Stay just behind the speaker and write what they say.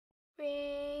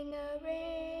Rain of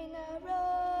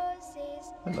roses.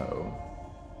 Hello,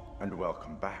 and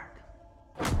welcome back.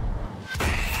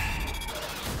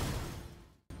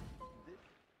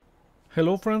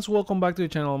 Hello friends, welcome back to the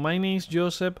channel. My name is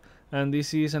Joseph and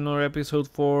this is another episode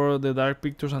for the Dark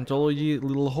Pictures Anthology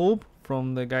Little Hope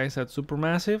from the guys at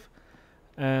Supermassive.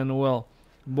 And well,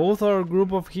 both our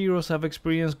group of heroes have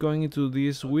experienced going into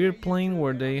this weird plane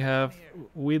where they have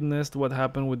witnessed what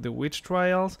happened with the witch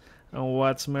trials and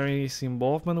what's Mary's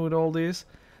involvement with all this.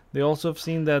 They also have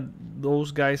seen that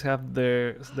those guys have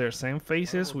their same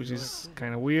faces, which is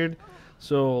kind of weird.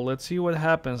 So let's see what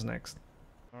happens next.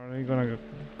 Are they gonna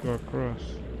go across?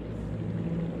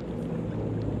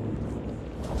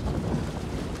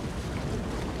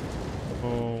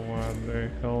 Oh, what the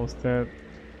hell is that?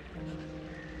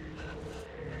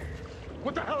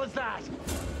 What the hell is that?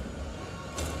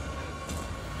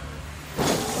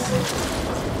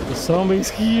 The zombie's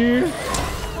here!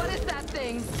 What is that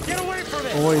thing? Get away from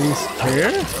it! Oh wait, he's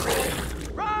scared?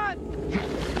 Run!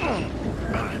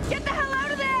 Get the hell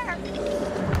out of there!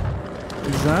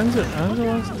 Is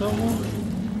Angela still?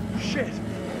 Shit!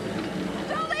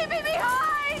 Don't leave me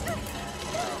behind!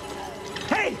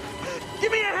 Hey!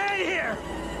 Give me a hand here!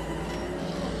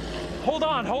 Hold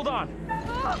on, hold on.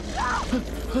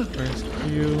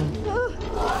 Rescue.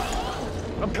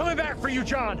 I'm coming back for you,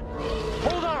 John.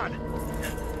 Hold on.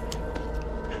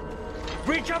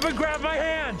 Reach up and grab my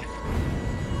hand.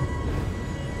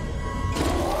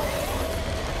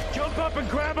 Jump up and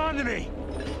grab onto me.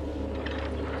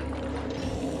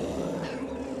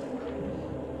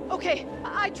 Okay,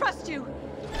 I trust you.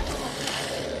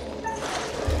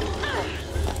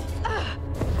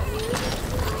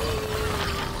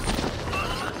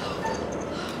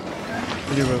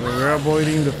 Anyway, we're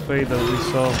avoiding the fate that we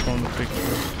saw from the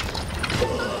picture.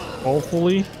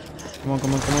 Hopefully. Come on,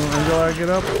 come on, come on, Angela, get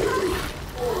up.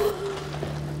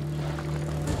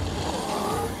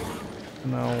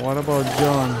 Now, what about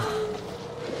John?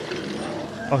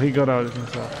 Oh, he got out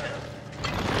himself.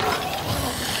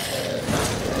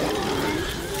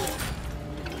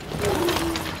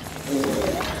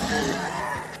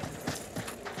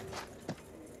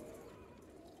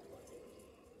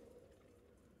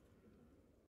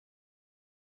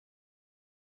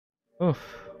 Oof.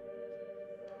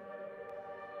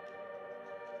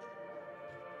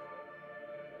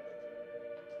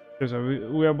 So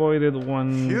we avoided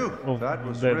one Phew, of that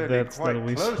was the really deaths quite that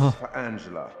we close saw. for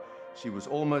Angela. She was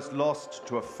almost lost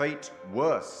to a fate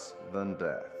worse than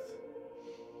death.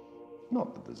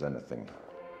 Not that there's anything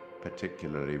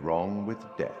particularly wrong with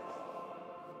death.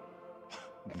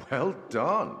 Well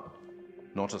done.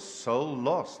 Not a soul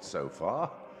lost so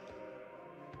far.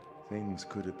 Things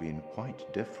could have been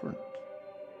quite different.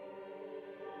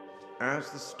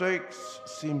 As the stakes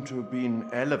seem to have been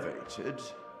elevated,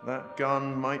 that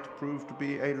gun might prove to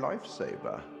be a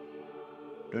lifesaver.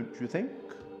 Don't you think?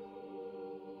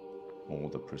 Or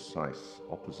the precise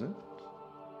opposite?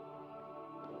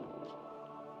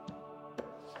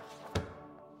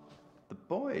 The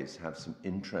boys have some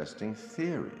interesting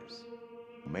theories.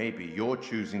 Maybe you're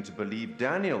choosing to believe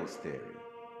Daniel's theory,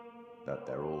 that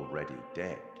they're already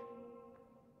dead.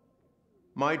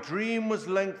 My dream was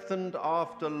lengthened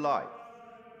after life.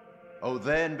 Oh,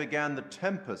 then began the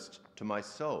tempest to my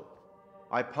soul.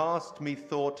 I passed,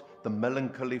 methought, the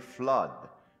melancholy flood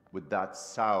with that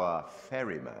sour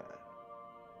ferryman,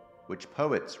 which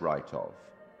poets write of,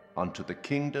 unto the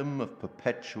kingdom of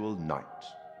perpetual night.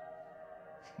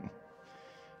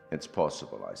 It's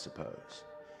possible, I suppose.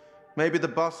 Maybe the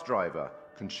bus driver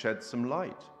can shed some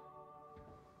light.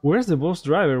 Where's the bus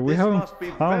driver? We This haven't must be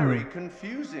found very him.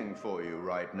 confusing for you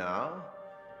right now.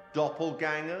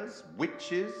 Doppelgangers,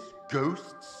 witches,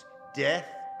 ghosts, death,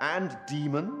 and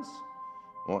demons.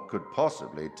 What could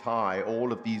possibly tie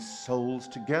all of these souls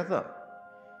together?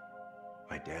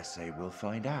 I dare say we'll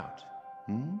find out.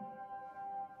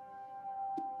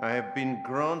 I have been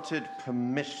granted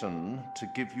permission to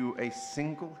give you a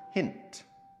single hint.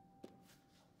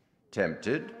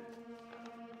 Tempted?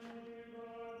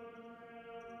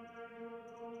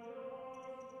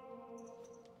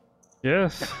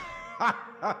 Yes.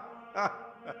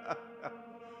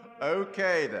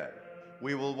 Okay then.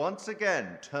 We will once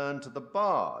again turn to the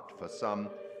bard for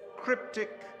some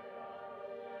cryptic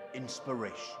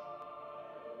inspiration.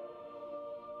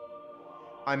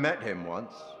 I met him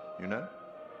once, you know.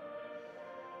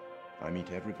 I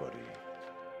meet everybody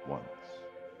once.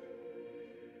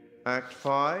 Act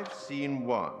 5, Scene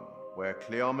 1, where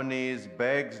Cleomenes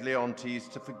begs Leontes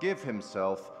to forgive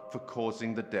himself for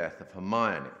causing the death of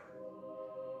Hermione.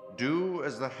 Do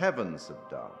as the heavens have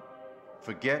done.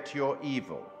 Forget your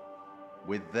evil.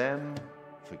 With them,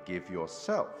 forgive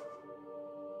yourself.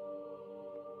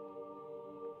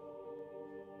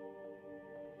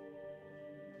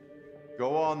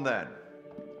 Go on then.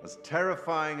 As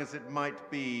terrifying as it might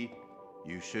be,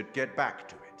 you should get back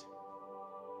to it.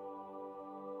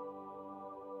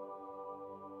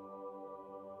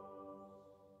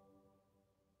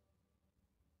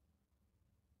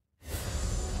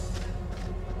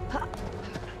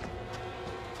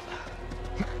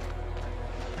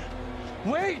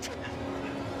 Wait!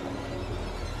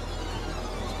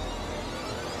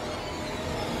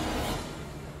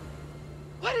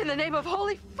 What in the name of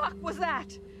holy fuck was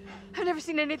that? I've never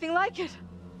seen anything like it.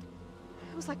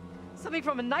 It was like something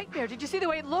from a nightmare. Did you see the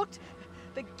way it looked?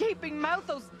 The gaping mouth,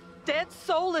 those dead,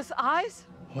 soulless eyes?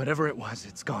 Whatever it was,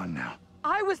 it's gone now.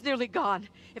 I was nearly gone.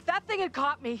 If that thing had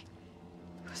caught me,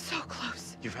 it was so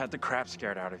close. You've had the crap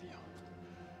scared out of you.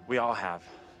 We all have.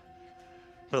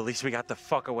 But at least we got the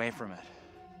fuck away from it.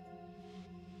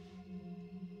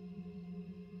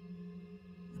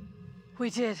 We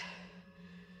did.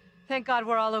 Thank God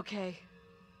we're all okay.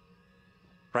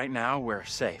 Right now, we're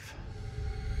safe.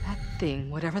 That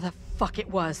thing, whatever the fuck it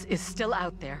was, is still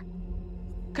out there.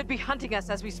 Could be hunting us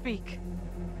as we speak.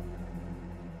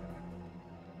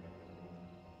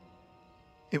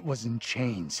 It was in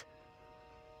chains.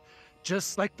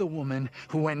 Just like the woman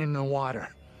who went in the water.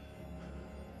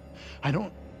 I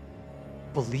don't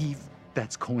believe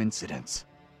that's coincidence.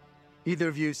 Either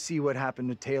of you see what happened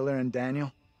to Taylor and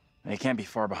Daniel? They can't be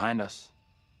far behind us.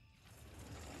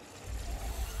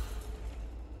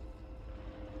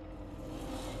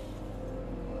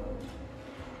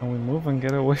 Can we move and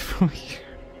get away from here?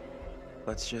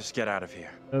 Let's just get out of here.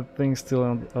 That thing's still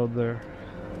out there.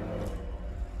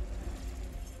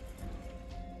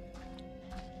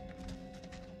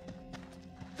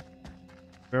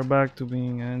 We're back to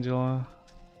being Angela.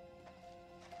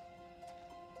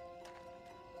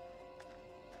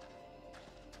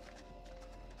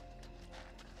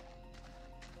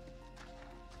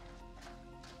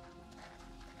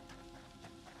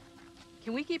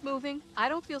 Can we keep moving? I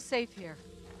don't feel safe here.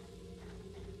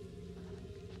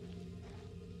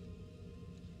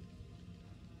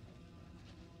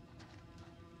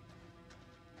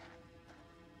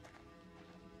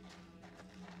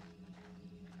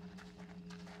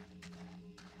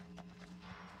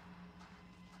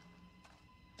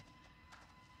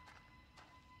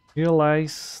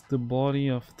 Realize the body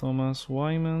of Thomas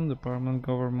Wyman, department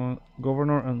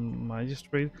governor and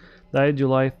magistrate, died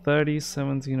July 30,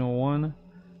 1701,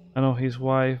 and of his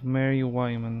wife Mary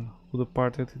Wyman, who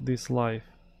departed this life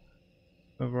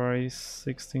February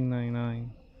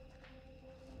 1699.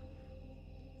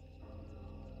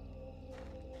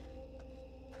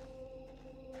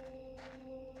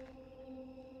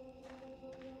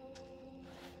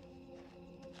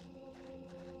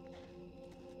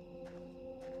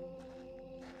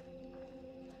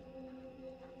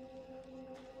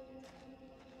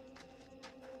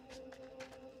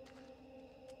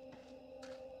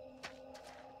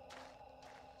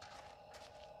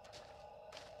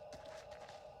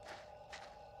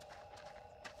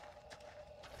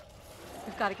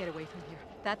 We've got to get away from here.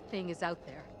 That thing is out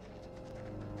there.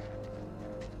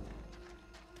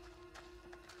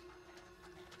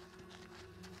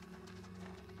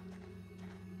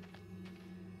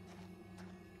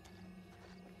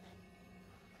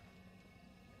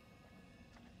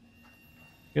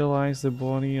 Realize the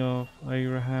body of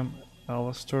Abraham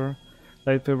Alistair,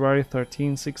 died February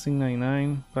 13,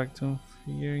 1699, factum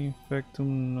fier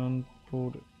infectum non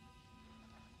podet.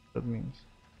 That means.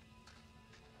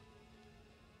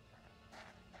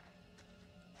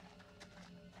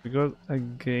 We got a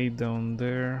gate down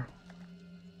there.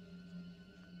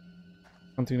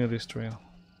 Continue this trail.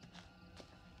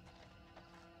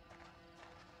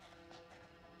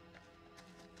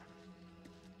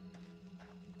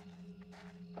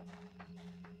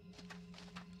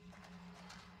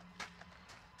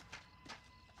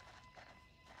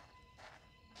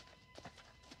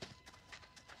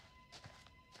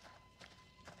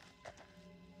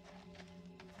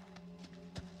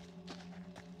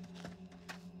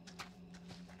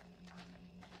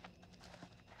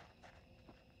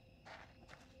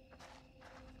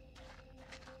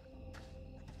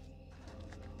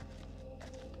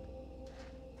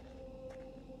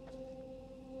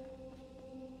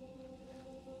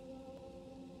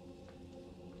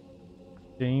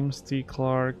 James T.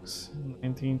 Clark's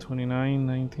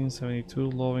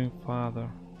 1929-1972 loving father.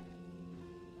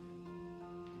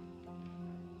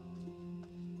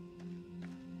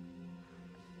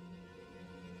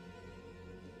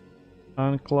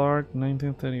 Anne Clark,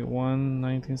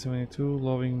 1931-1972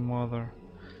 loving mother.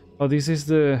 Oh, this is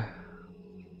the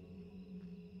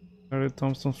Are the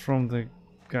tombstones from the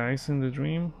guys in the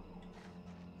dream?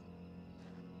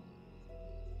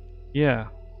 Yeah.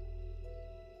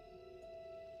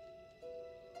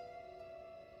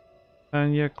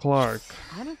 Tanya Clark.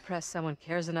 I'm impressed someone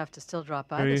cares enough to still drop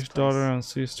by this Carrie's place. daughter and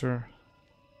sister.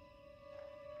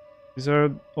 These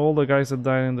are all the guys that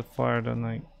died in the fire that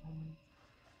night.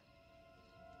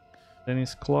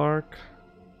 Dennis Clark.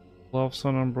 Love,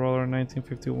 son and brother,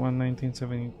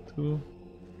 1951-1972.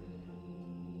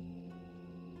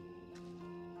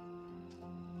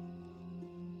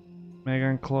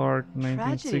 Megan Clark,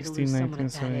 Tragedy to lose someone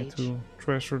at that 1960-1972.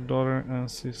 Treasured daughter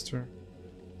and sister.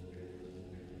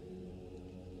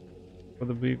 For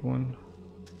the big one.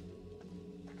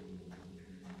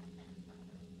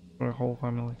 For the whole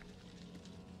family.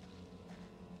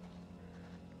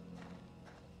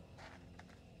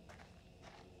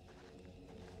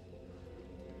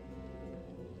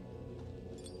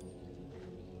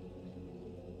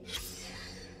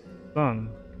 Done.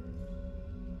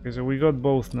 Okay, so we got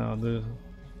both now. I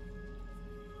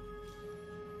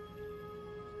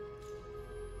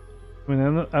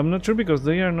mean, I'm not sure because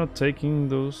they are not taking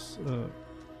those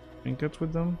trinkets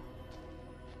with them.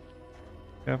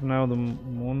 We have now the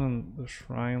moon and the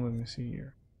shrine. Let me see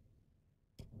here.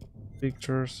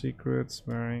 Pictures, secrets,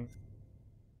 bearing.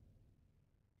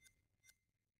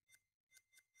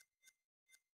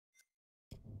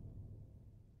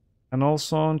 An old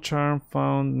song charm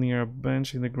found near a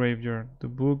bench in the graveyard. The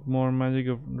book, More Magic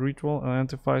of Ritual,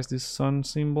 identifies this sun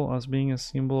symbol as being a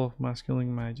symbol of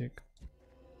masculine magic.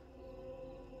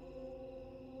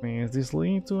 I mean, is this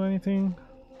linked to anything?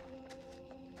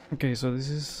 Okay, so this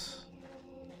is...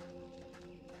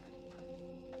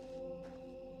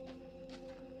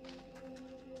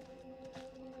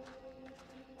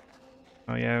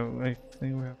 Oh yeah, I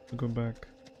think we have to go back.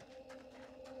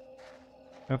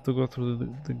 Have to go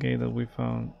through the gate that we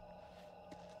found.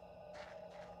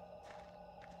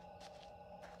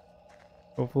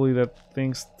 Hopefully that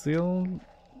thing's still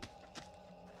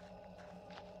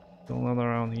not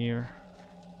around here.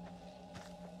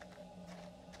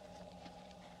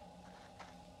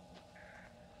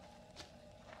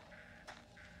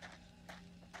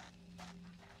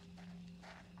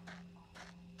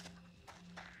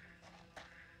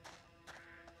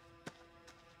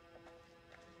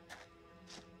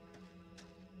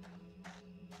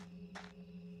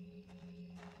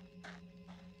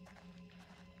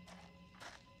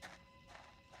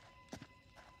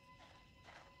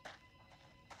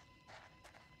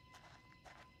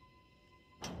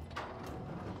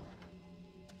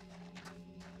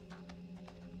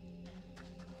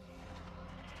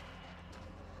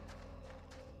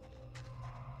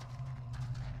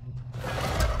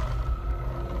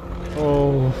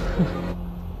 Oh.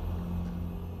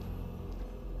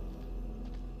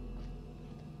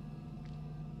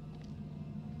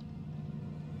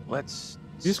 Let's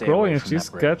She's stay growing away and from she's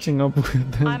that bridge. catching up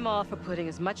with them. I'm all for putting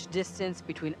as much distance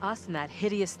between us and that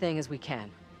hideous thing as we can.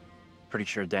 Pretty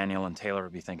sure Daniel and Taylor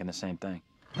would be thinking the same thing.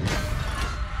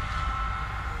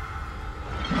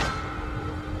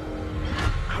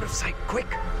 Out of sight, quick!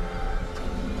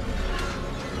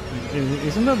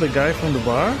 Isn't that the guy from the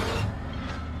bar?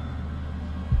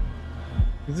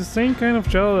 It's the same kind of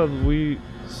shadow that we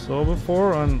saw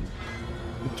before, and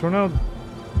it turned out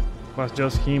it was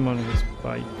just him on his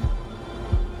bike.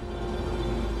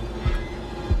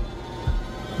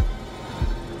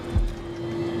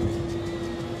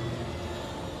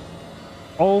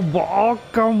 Oh,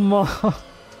 come on!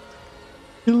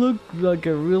 He looked like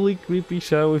a really creepy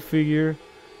shadowy figure.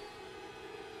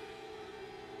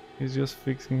 He's just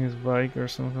fixing his bike or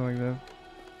something like that.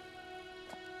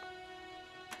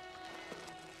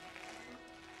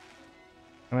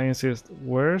 And I insist,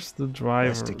 where's the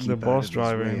driver, the bus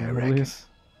driver in Willis?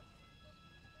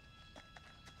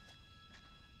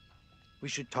 We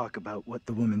should talk about what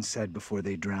the woman said before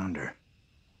they drowned her.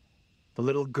 The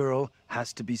little girl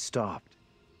has to be stopped.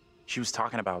 She was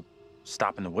talking about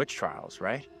stopping the witch trials,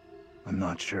 right? I'm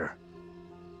not sure.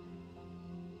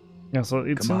 Yeah, so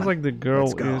it Come seems on, like the girl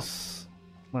let's go. is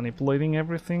manipulating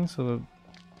everything so that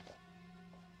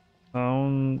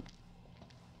sound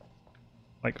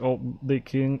like, oh, they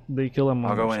kill them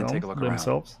I'll go in and take a look around.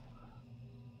 themselves.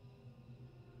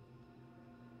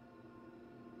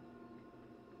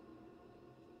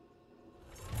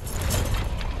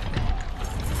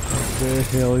 What the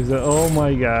hell is that? Oh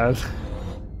my god.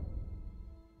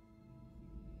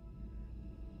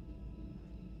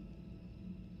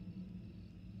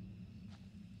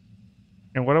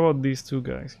 And what about these two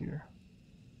guys here?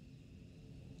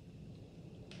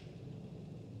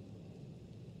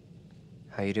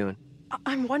 How you doing?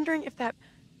 I'm wondering if that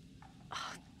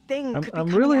thing could be I'm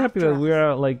coming really happy after that we us.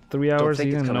 are like 3 hours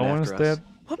think in it's and no coming one's after us. dead.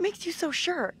 What makes you so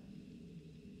sure?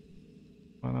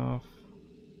 One off.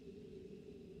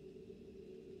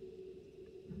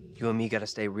 You and me gotta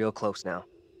stay real close now.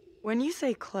 When you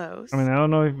say close, I mean, I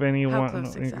don't know if anyone,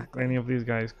 close if exactly? any of these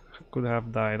guys could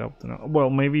have died up to now.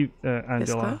 Well, maybe this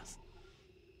Angela. close?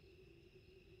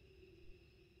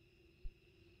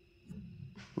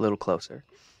 A little closer.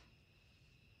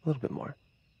 A little bit more.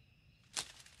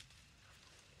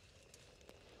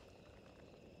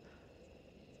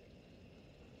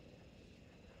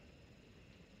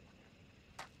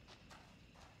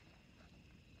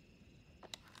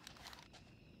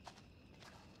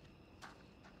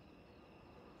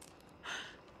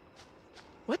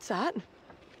 What's that?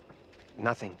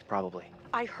 Nothing, probably.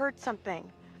 I heard something.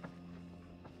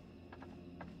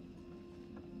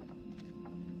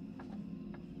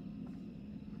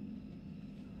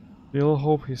 Little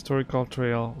Hope Historical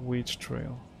Trail, Witch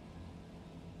Trail.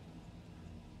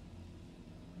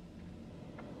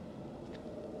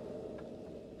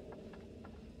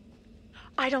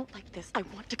 I don't like this. I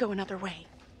want to go another way.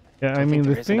 Yeah, I think mean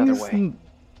there the is thing another is, way.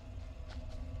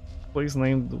 place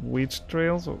named Witch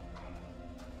Trail, so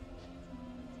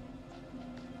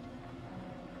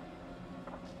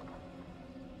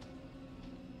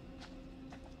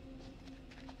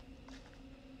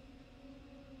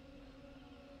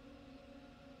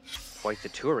Quite the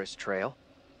tourist trail.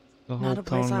 the Not whole a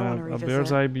place town I wanna map, a revisit.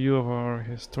 bird's eye view of our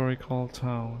historical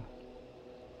town.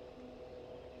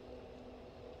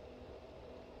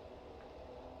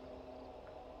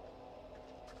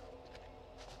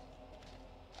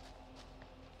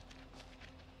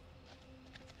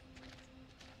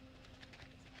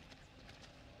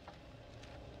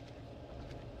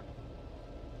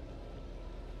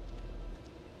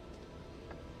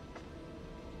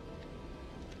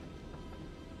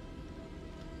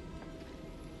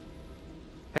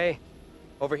 Hey,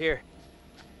 over here.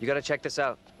 You gotta check this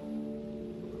out.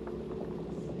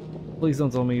 Please don't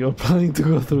tell me you're planning to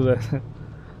go through that.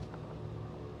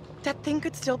 That thing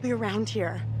could still be around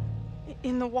here.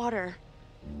 In the water.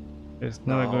 It's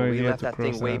not a No, good we idea left to that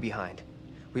cross thing way that. behind.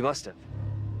 We must have.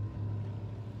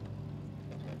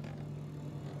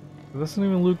 It doesn't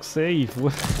even look safe. Oh,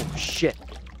 shit.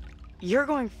 You're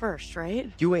going first,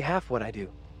 right? You weigh half what I do.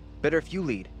 Better if you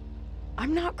lead.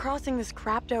 I'm not crossing this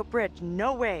crapped out bridge.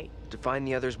 No way. To find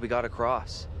the others we gotta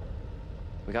cross.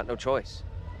 We got no choice.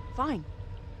 Fine.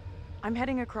 I'm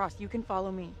heading across. You can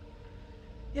follow me.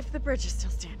 If the bridge is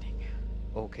still standing.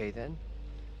 Okay then.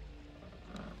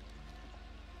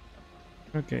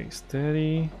 Okay,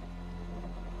 steady.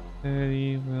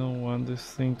 Steady. We don't want this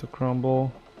thing to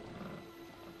crumble.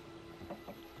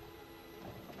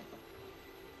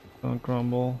 Don't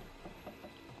crumble.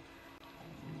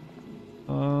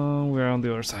 We're on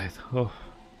the other side. Oh.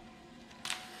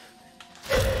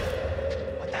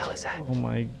 What the hell is that? Oh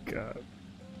my god.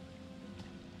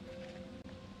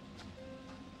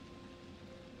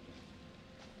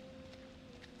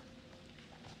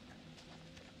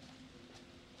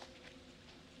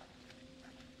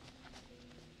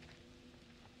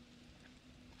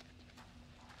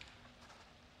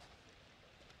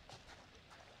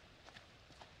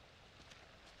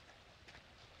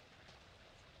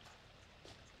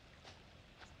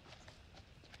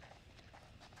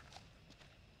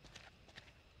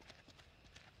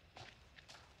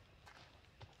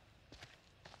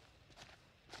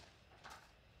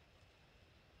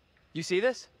 You see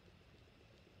this?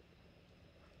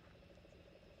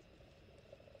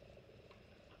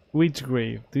 Witch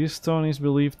grave. This stone is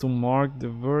believed to mark the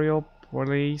burial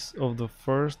place of the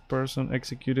first person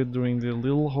executed during the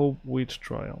Little Hope witch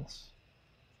trials.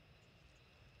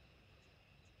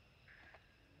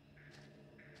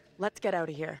 Let's get out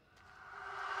of here.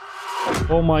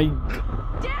 Oh my.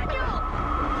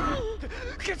 Daniel!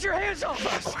 Get your hands off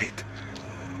us! Quiet.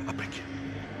 I beg you.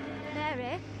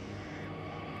 Mary?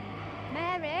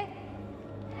 Mary?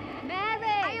 Mary!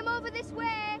 I am over this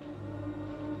way!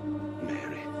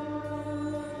 Mary,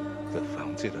 the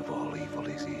fountain of all evil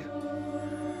is here.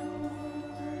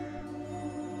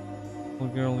 Little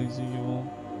girl is evil.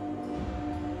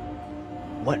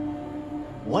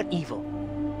 What evil?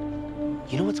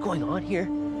 You know what's going on here?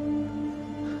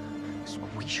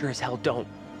 We sure as hell don't.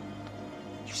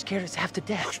 You scared us half to You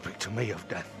death. speak to me of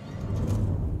death.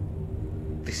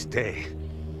 This day,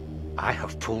 I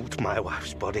have pulled my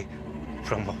wife's body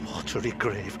from a watery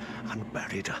grave and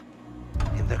buried her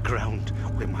in the ground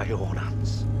with my own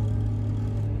hands.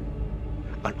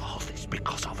 And all this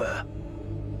because of her.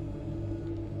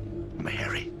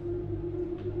 Mary,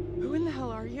 Who in the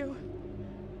hell are you?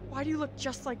 Why do you look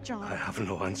just like John? I have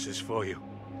no answers for you.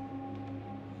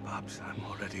 Perhaps I'm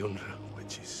already under a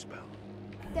witch's spell.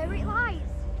 There it lies.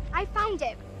 I found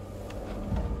it.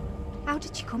 How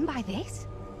did you come by this?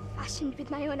 Fashioned with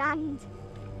my own hand.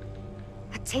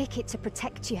 I take it to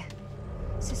protect you.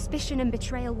 Suspicion and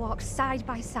betrayal walk side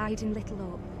by side in Little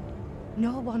Hope.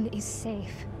 No one is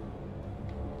safe.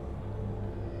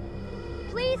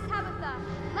 Please, Tabitha,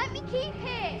 let me keep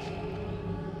it.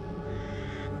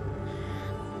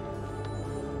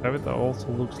 Tabitha also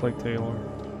looks like Taylor.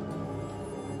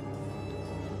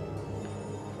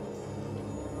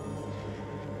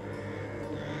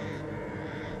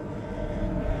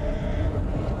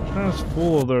 It's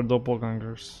full of their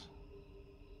doppelgangers.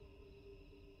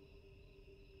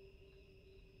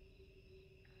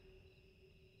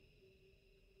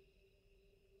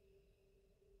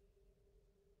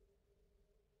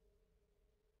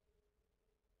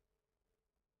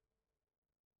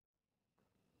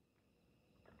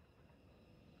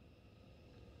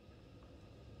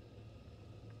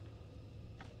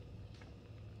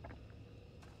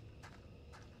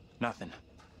 Nothing.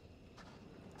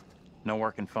 No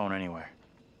working phone anywhere.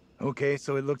 Okay,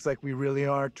 so it looks like we really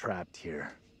are trapped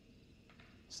here.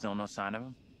 Still no sign of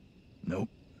him? Nope.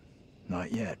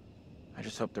 Not yet. I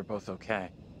just hope they're both okay.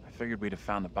 I figured we'd have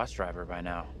found the bus driver by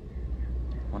now.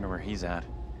 Wonder where he's at.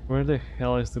 Where the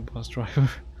hell is the bus driver?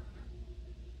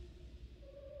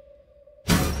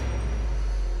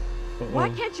 Why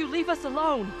can't you leave us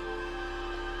alone?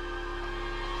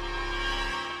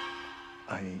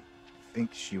 I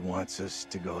think she wants us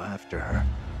to go after her.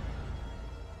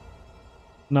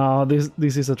 No, this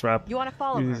is a trap. You want to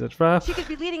follow This her? is a trap. She could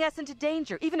be leading us into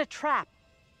danger, even a trap.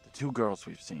 The two girls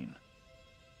we've seen.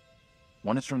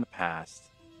 One is from the past.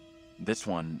 This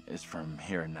one is from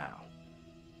here and now.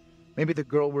 Maybe the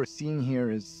girl we're seeing here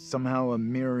is somehow a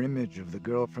mirror image of the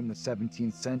girl from the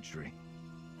 17th century.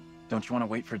 Don't you want to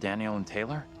wait for Daniel and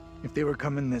Taylor? If they were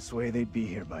coming this way, they'd be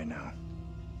here by now.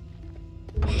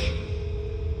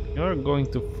 You're going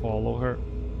to follow her.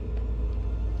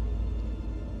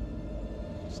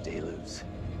 Stay loose.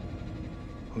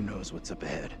 Who knows what's up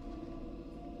ahead?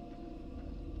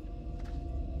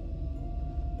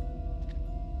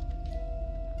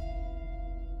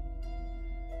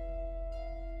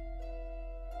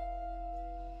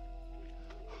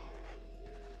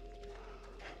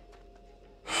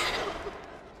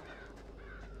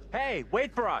 Hey,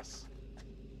 wait for us!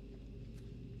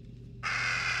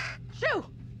 Shoo!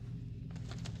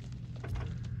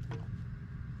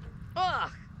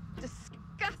 Ugh,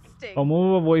 disgusting. Oh,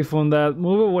 move away from that.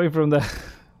 Move away from that.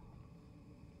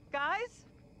 Guys,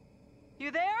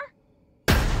 you there?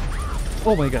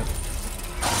 Oh my god.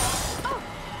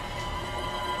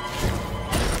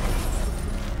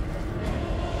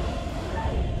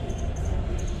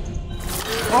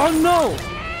 Oh no!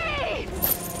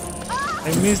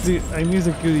 I missed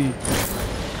the cutie.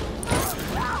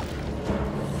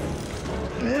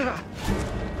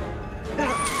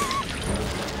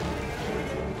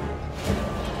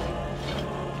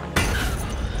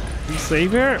 You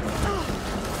save her?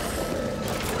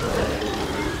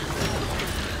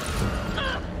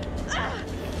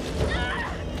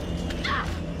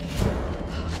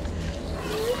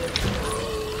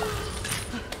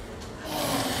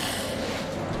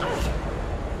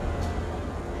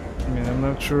 I'm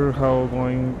not sure how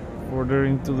going further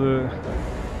into the...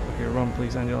 Okay, run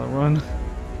please, Angela, run.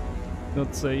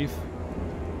 Not safe.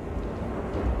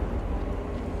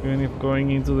 Even if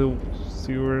going into the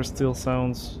sewer still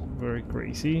sounds very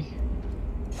crazy.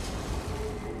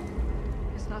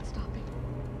 It's not stopping.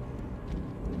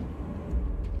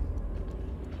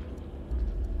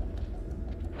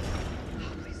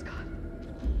 Oh, please, God.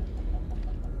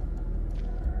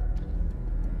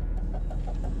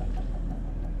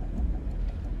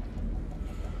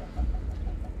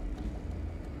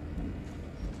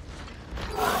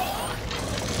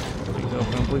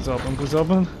 Please open, please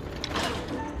open.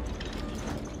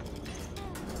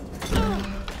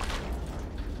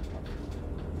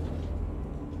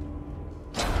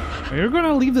 Are you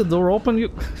gonna leave the door open?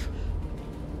 You.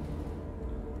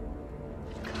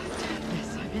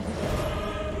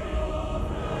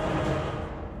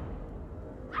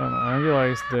 I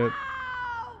realized that.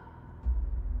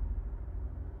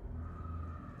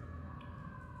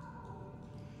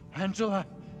 Angela!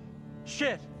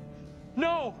 Shit!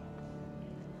 No!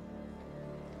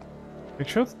 I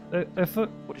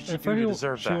thought What did she do to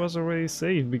deserve she that? was already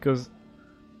safe because the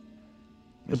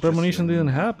It's just premonition you and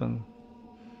didn't me. happen.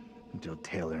 Until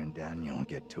Taylor and Daniel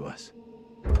get to us.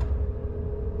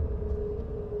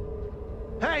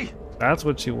 Hey! That's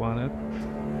what she wanted.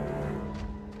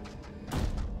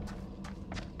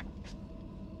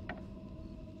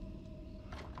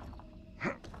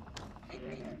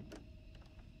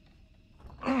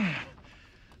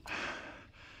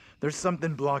 There's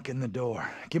something blocking the door.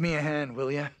 Give me a hand,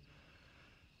 will ya?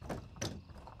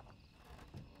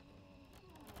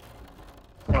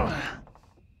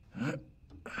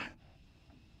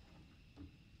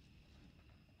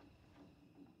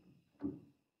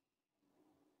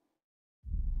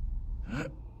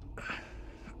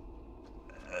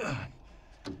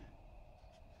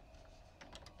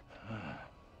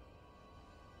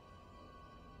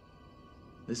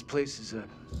 This place is a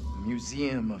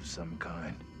museum of some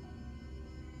kind.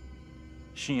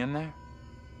 She in there?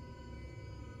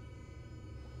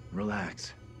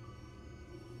 Relax.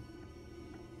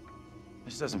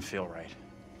 This doesn't feel right.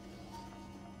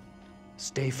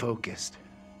 Stay focused.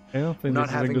 I don't think We're not this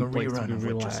is a having a good place to rerun be of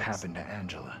what just relaxed. happened to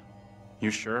Angela.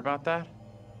 You sure about that?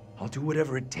 I'll do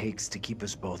whatever it takes to keep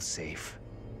us both safe.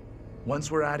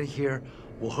 Once we're out of here,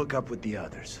 we'll hook up with the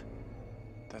others.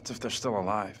 That's if they're still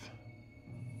alive.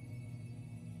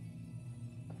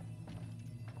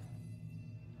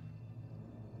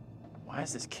 Why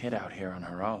is this kid out here on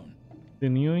her own? The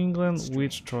New England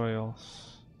Witch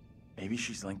Trials. Maybe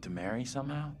she's linked to Mary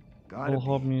somehow? Gotta Old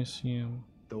Hope be. Museum.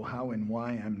 Though how and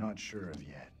why, I'm not sure of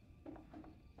yet.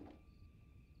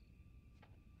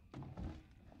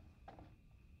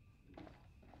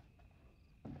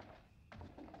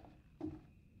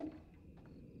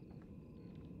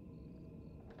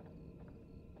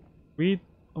 Read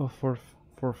for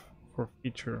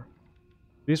feature.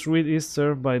 This read is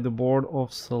served by the Board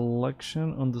of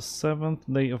Selection on the 7th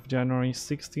day of January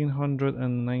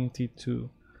 1692.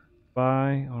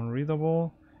 By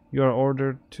unreadable. You are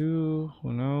ordered to,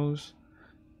 who knows,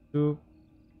 to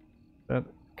that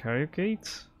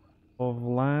carucate of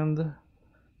land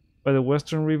by the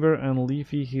Western River and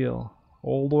Leafy Hill.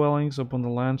 All dwellings upon the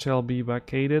land shall be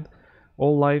vacated,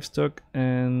 all livestock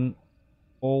and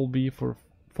all be for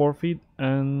forfeit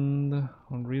and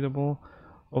unreadable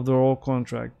of the roll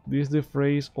contract. This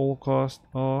defrays all cost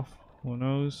of, who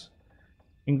knows,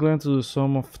 England to the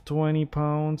sum of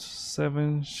 £20,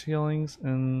 7 shillings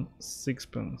and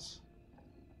 6pence,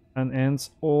 and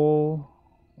ends all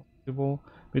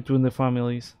between the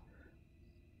families.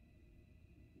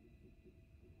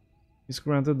 Is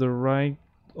granted the right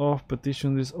of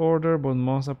petition this order, but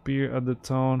must appear at the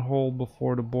town hall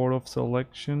before the Board of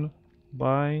Selection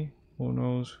by who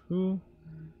knows who,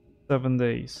 7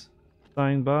 days.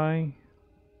 Signed by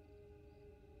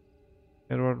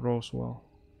Edward Roswell.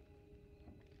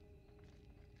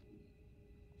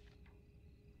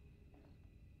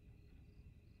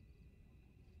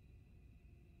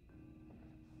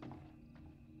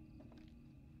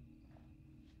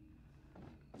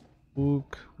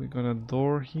 Book, we got a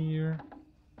door here,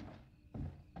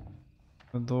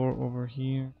 a door over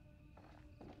here.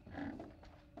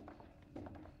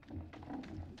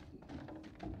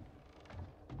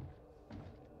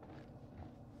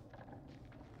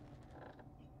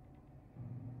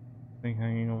 Thing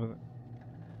hanging over there.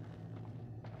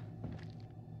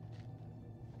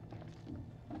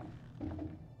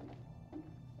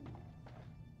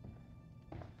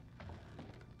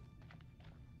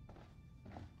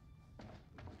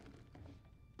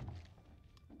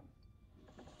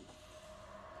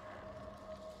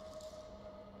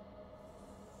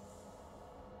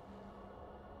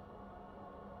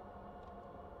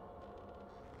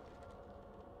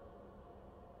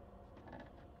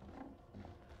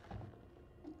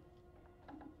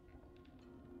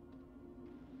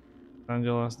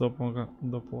 Angela's doppelganger.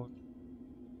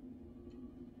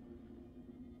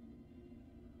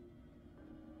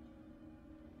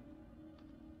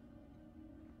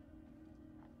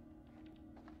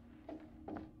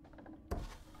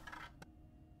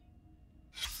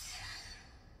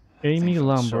 Amy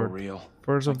Lambert,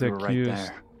 first of the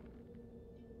accused.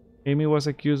 Amy was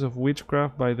accused of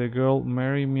witchcraft by the girl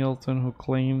Mary Milton, who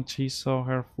claimed she saw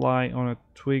her fly on a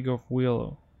twig of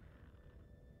willow.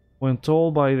 When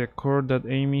told by the court that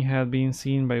Amy had been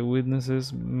seen by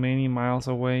witnesses many miles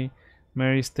away,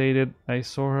 Mary stated, "I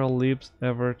saw her lips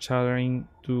ever chattering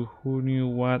to who knew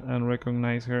what and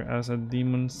recognized her as a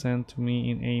demon sent to me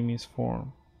in Amy's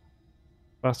form."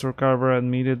 Pastor Carver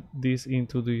admitted this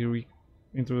into the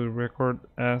record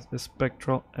as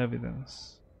spectral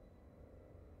evidence.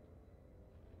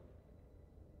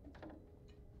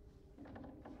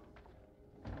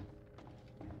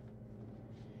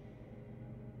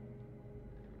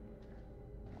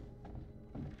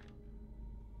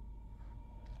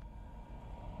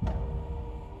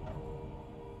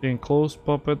 The enclosed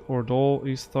puppet or doll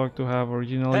is thought to have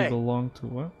originally belonged to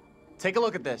what? Take a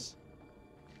look at this.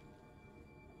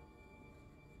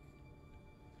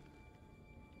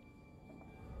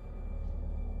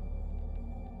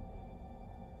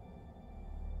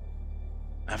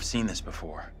 I've seen this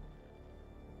before.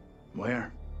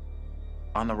 Where?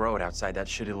 On the road outside that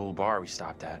shitty little bar we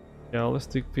stopped at. Yeah, all the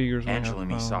stick figures we Angela have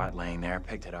and me saw found. it laying there,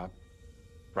 picked it up.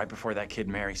 Right before that kid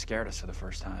Mary scared us for the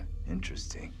first time.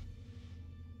 Interesting.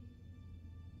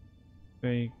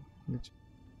 Fake.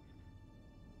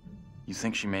 You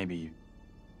think she maybe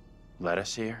let us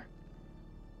see her?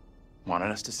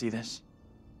 Wanted us to see this?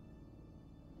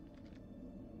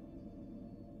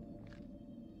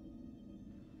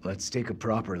 Let's take a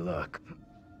proper look.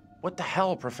 What the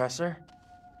hell, Professor?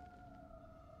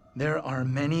 There are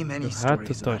many You had to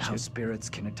stories about touch how it. spirits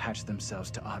can attach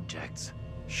themselves to objects.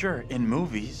 Sure, in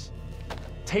movies.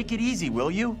 Take it easy,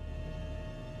 will you?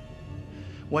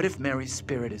 What if Mary's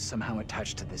spirit is somehow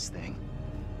attached to this thing?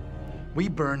 We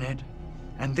burn it,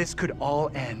 and this could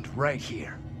all end right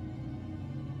here.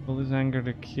 Will this anger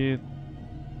the kid?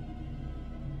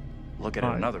 Look at it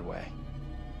Right. another way.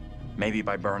 Maybe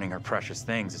by burning her precious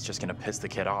things, it's just gonna piss the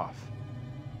kid off.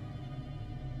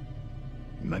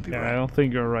 You might be Yeah, I right. don't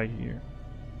think you're right here.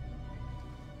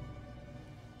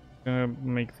 Gonna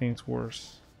make things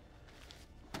worse.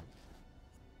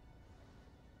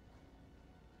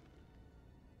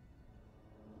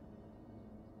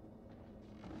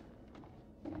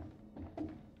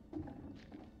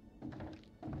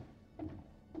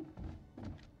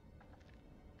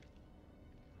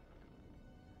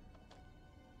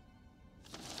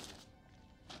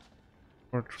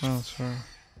 For transfer.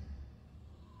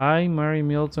 I, Mary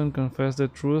Milton, confess the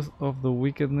truth of the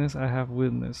wickedness I have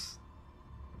witnessed.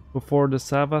 Before the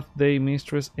Sabbath day,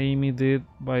 Mistress Amy did,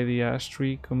 by the ash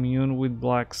tree, commune with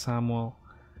Black Samuel,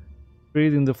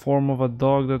 spirit in the form of a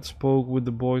dog that spoke with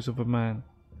the voice of a man.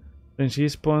 Then she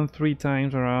spun 3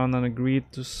 times around and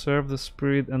agreed to serve the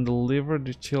spirit and deliver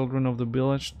the children of the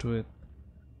village to it.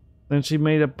 Then she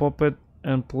made a puppet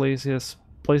and placed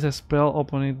a spell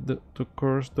upon it to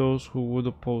curse those who would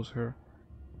oppose her.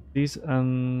 This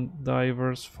and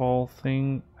divers foul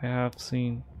thing I have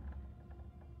seen.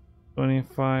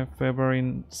 25 February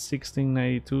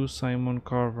 1692, Simon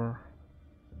Carver.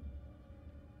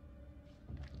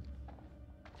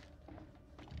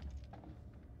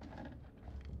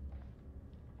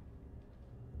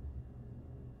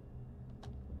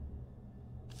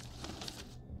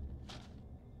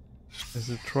 Is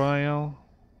the trial.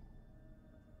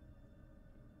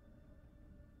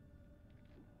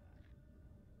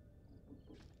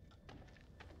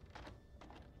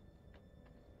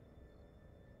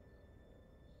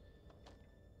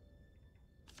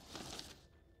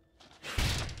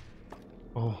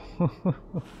 Oh.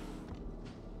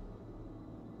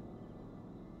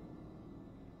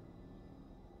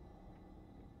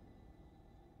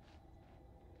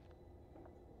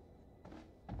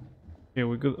 Okay,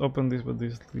 we could open this, but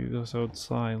this leads us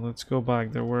outside. Let's go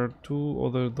back. There were 2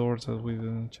 other doors that we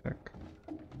didn't check.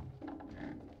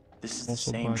 This is the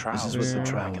Also same back trial. This is what the there.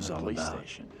 trial back in was the all police about.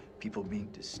 station. People being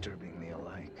disturbingly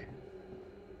alike.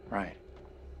 Right.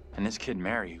 And this kid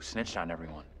Mary who snitched on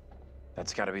everyone.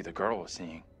 That's gotta be the girl we're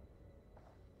seeing.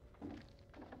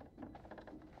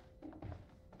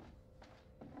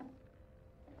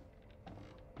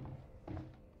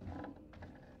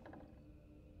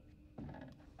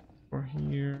 We're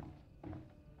here.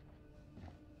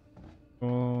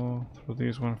 Go through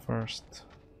this one first.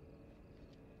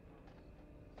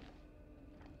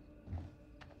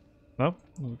 Nope,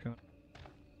 we can.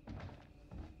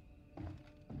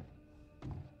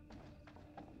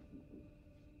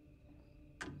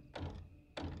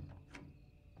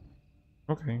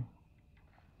 Okay.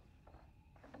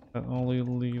 That only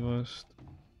leave us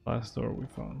the last door we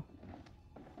found.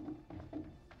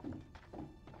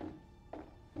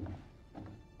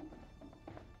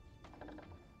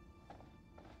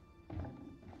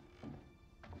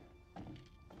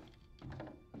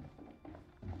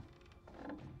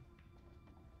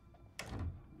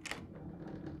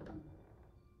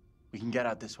 We can get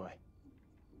out this way.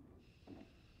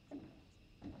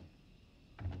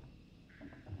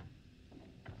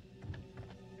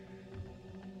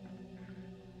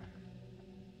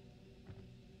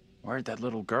 Where'd that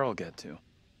little girl get to?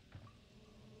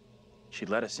 She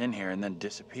let us in here and then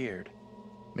disappeared.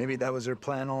 Maybe that was her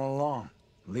plan all along.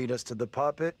 Lead us to the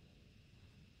puppet.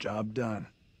 Job done.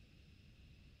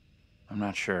 I'm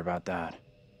not sure about that.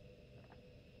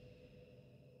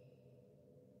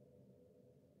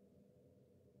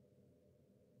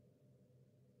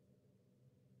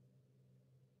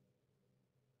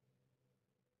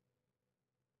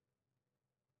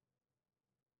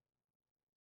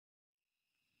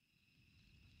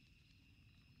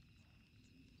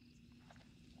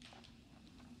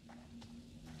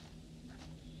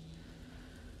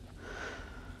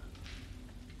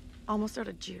 Almost out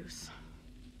of juice.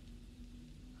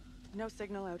 No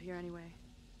signal out here anyway.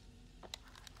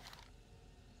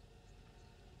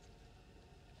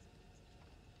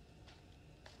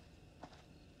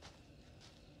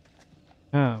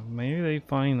 Yeah, maybe they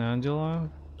find Angela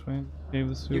trying to save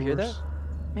the sewers. You hear that?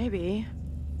 Maybe.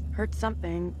 Heard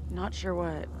something, not sure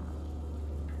what.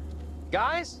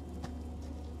 Guys?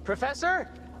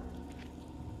 Professor?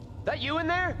 That you in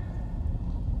there?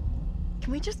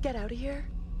 Can we just get out of here?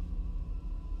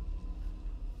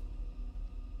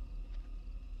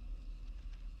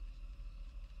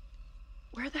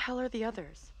 Where the hell are the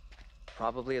others?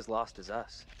 Probably as lost as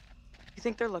us. You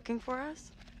think they're looking for us?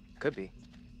 Could be.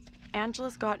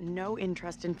 Angela's got no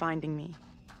interest in finding me.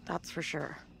 That's for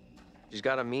sure. She's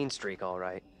got a mean streak, all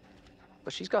right.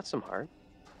 But she's got some heart.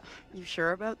 You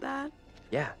sure about that?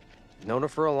 Yeah. Known her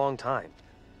for a long time.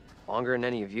 Longer than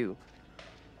any of you.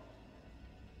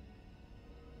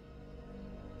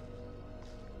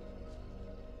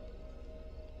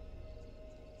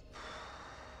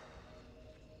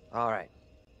 All right.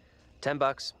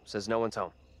 $10 says no one's home.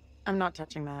 I'm not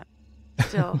touching that.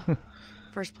 Still,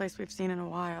 first place we've seen in a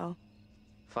while.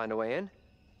 Find a way in?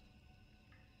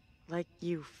 Like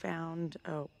you found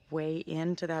a way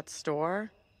into that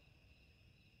store?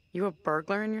 You a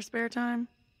burglar in your spare time?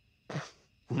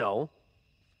 No.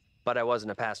 But I was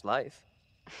in a past life.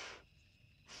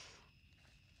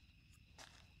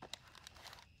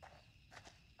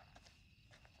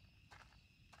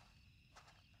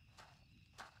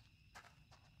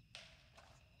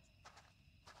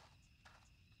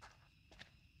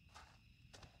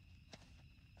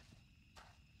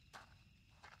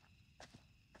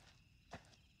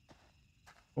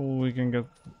 Oh, we can get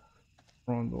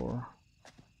front door.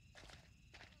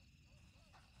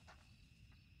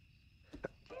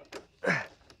 It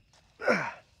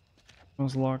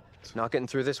was locked. Not getting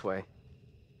through this way.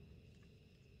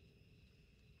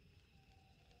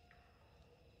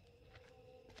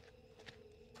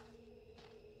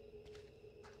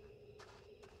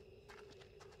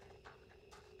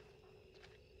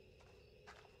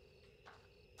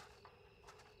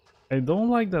 I don't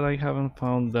like that I haven't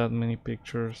found that many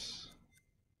pictures.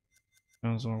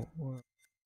 Depends on what.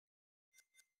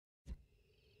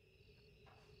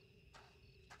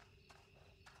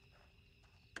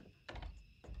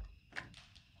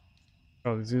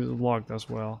 Oh, this is locked as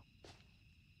well.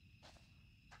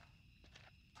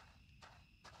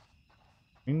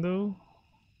 Window?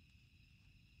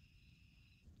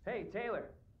 Hey, Taylor.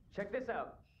 Check this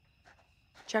out.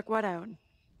 Check what out?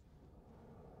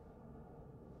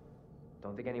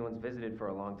 Don't think anyone's visited for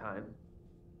a long time.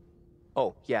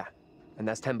 Oh, yeah. And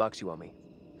that's $10 you owe me.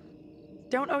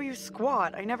 Don't owe you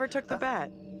squat. I never took the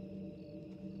bet.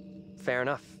 Fair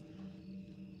enough.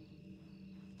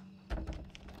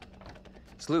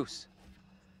 It's loose.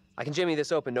 I can jimmy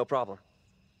this open, no problem.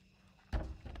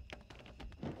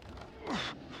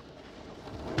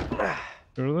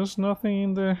 There's nothing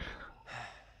in there.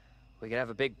 We could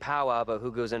have a big powwow about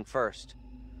who goes in first.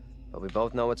 But we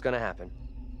both know what's gonna happen.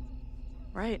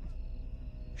 Right.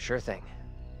 Sure thing.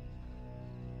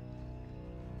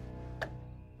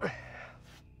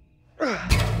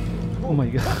 Oh my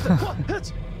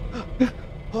god.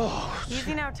 Oh,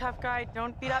 Easy now, tough guy.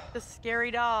 Don't beat up the scary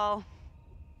doll.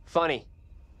 funny.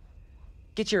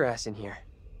 Get your ass in here.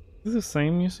 Is this the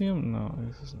same museum? No,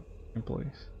 this is not the same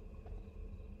place.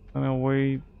 And I'll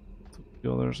wait to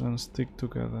the others and stick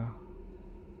together.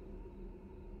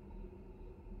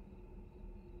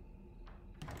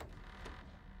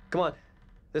 Come on,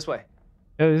 this way.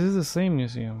 Yeah, this is the same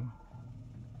museum.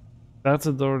 That's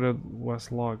a door that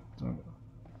was locked.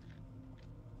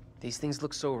 These things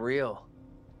look so real.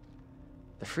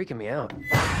 They're freaking me out.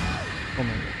 Oh my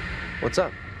god. What's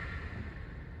up?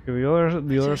 Okay,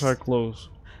 the others are closed.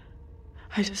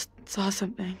 I just saw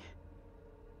something.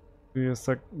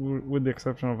 With the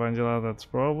exception of Angela, that's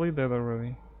probably dead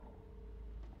already.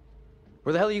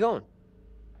 Where the hell are you going?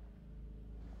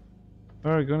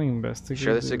 We're gonna investigate.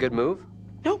 Sure this is a good move?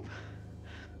 Nope.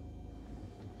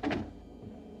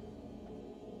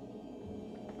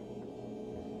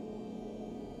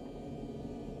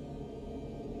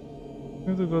 We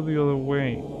have to go the other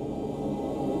way.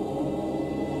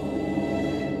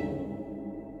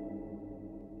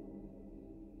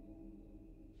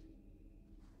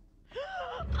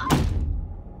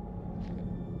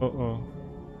 Uh-oh.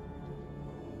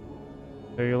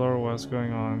 Taylor, what's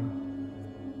going on?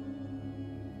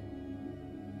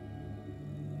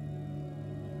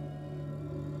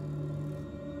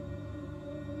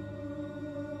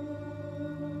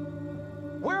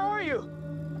 Where are you?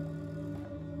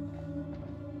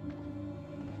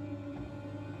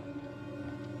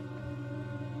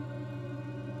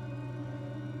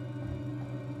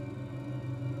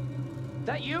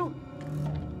 that you?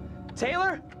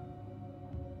 Taylor?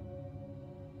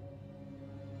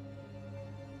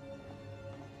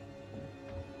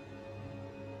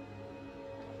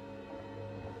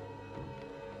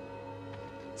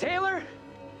 Taylor?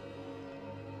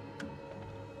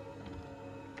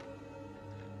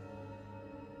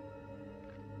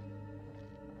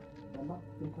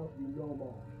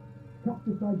 Cast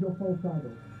aside your false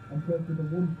idol and pray to the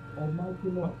one almighty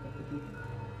Lord.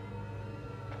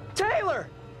 Taylor!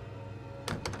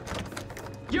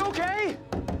 You okay?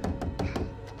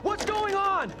 What's going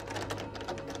on?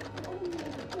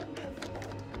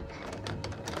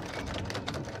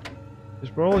 He's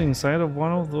probably inside of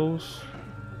one of those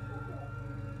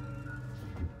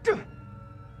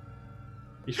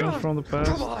visions from the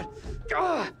past. Come on!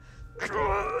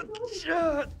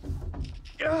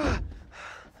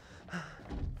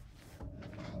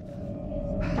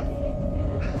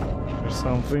 There's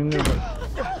something there, but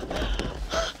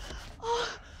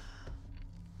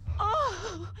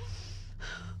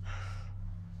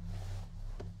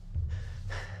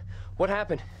What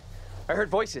happened? I heard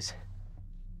voices.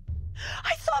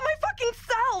 I saw my fucking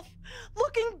self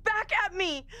looking back at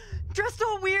me, dressed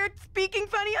all weird, speaking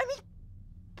funny. I mean,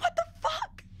 what the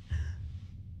fuck?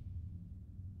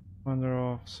 wander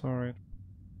off. Sorry.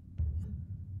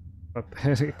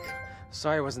 Pathetic.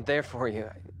 Sorry I wasn't there for you.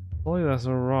 Boy, that's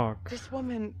a rock. This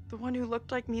woman, the one who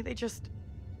looked like me, they just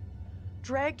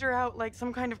dragged her out like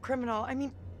some kind of criminal. I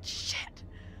mean, shit.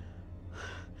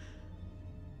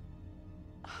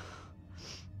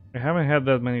 I haven't had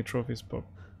that many trophies, but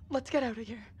Let's get out of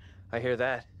here. I hear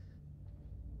that.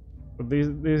 this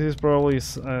is probably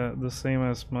the same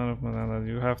as Man of Medan, that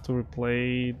you have to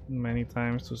replay it many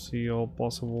times to see all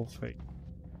possible fate,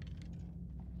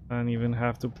 and even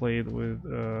have to play it with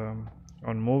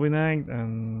on movie night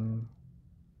and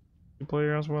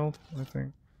player as well, I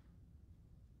think.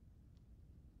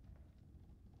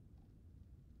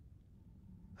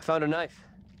 I found a knife.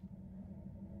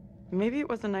 Maybe it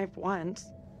was a knife once,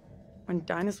 when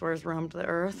dinosaurs roamed the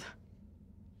earth.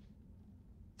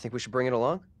 Think we should bring it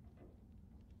along?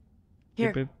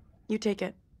 Here, Keep it. you take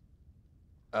it.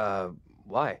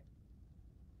 Why?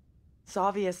 It's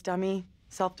obvious, dummy.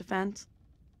 Self-defense.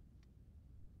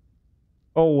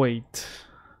 Oh wait.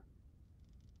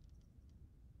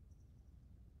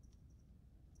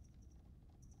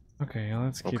 Okay,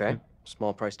 let's keep Okay. it.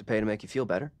 Small price to pay to make you feel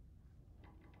better.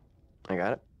 I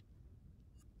got it.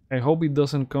 I hope it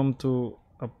doesn't come to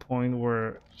a point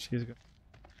where she's gonna...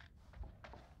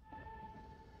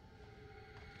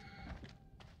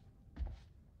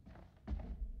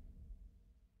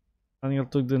 Daniel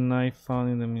took the knife found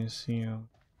in the museum.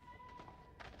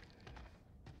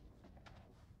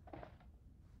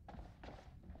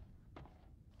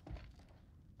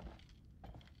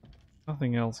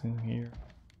 Nothing else in here.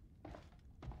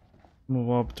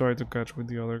 Move up, try to catch with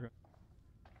the other guy.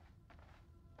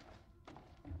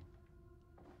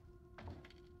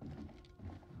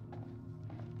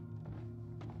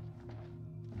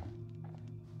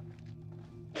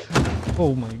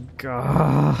 Oh my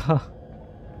god.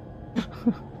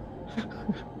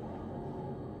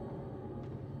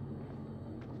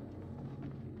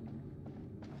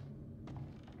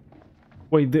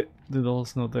 Wait, the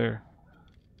doll's not there.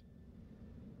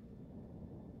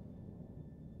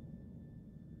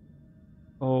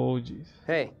 Oh jeez.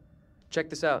 Hey, check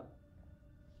this out.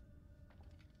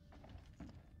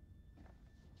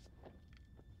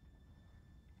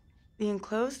 The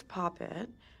enclosed poppet,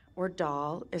 or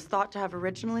doll, is thought to have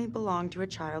originally belonged to a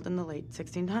child in the late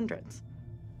 1600s.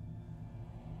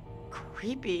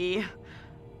 Creepy.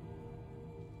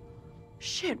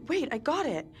 Shit, wait, I got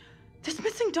it. This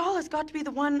missing doll has got to be the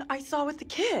one I saw with the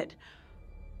kid.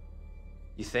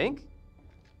 You think?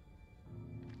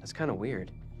 That's kind of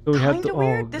weird. So we had Kinda to,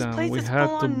 weird. oh This damn, place we is had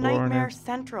full to on burn Nightmare it.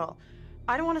 Central.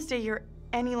 I don't want to stay here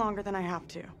any longer than I have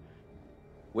to.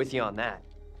 With you on that.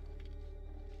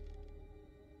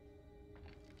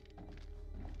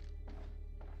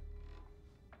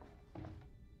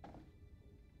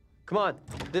 Come on,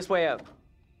 this way out.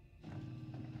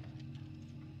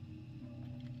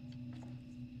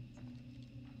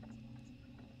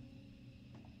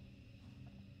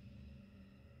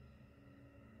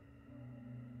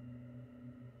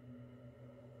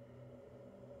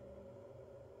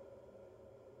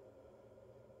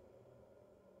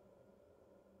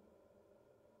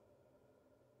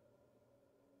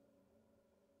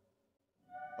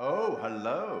 Oh,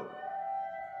 hello.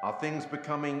 Are things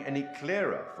becoming any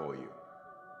clearer for you?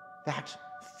 That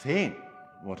thing,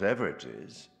 whatever it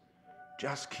is,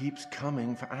 just keeps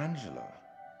coming for Angela.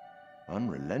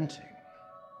 Unrelenting.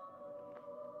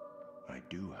 I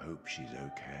do hope she's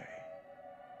okay.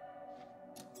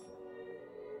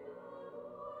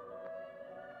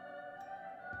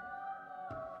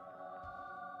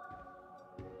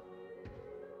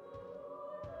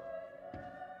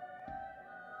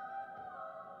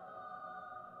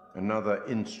 Another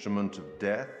instrument of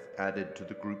death added to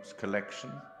the group's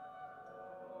collection.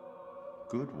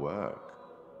 Good work.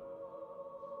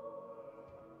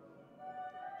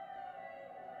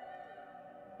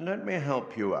 Let me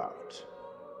help you out.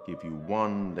 Give you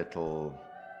one little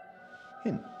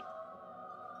hint.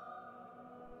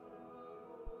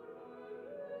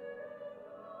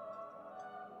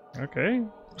 Okay.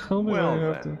 Tell me Well what you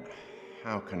have then, to.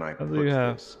 how can I What put do you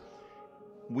have? this?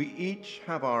 We each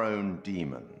have our own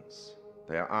demons.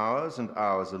 They are ours and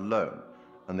ours alone,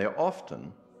 and they are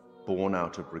often born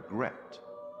out of regret.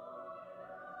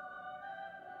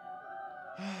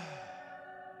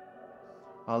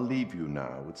 I'll leave you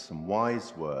now with some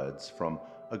wise words from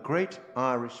a great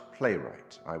Irish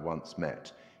playwright I once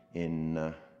met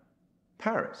in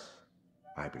Paris,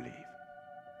 I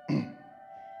believe.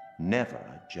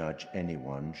 Never judge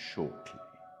anyone shortly.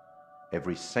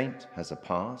 Every saint has a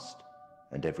past,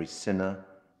 and every sinner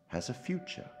has a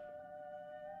future.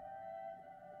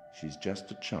 She's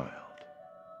just a child.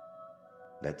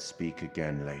 Let's speak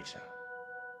again later.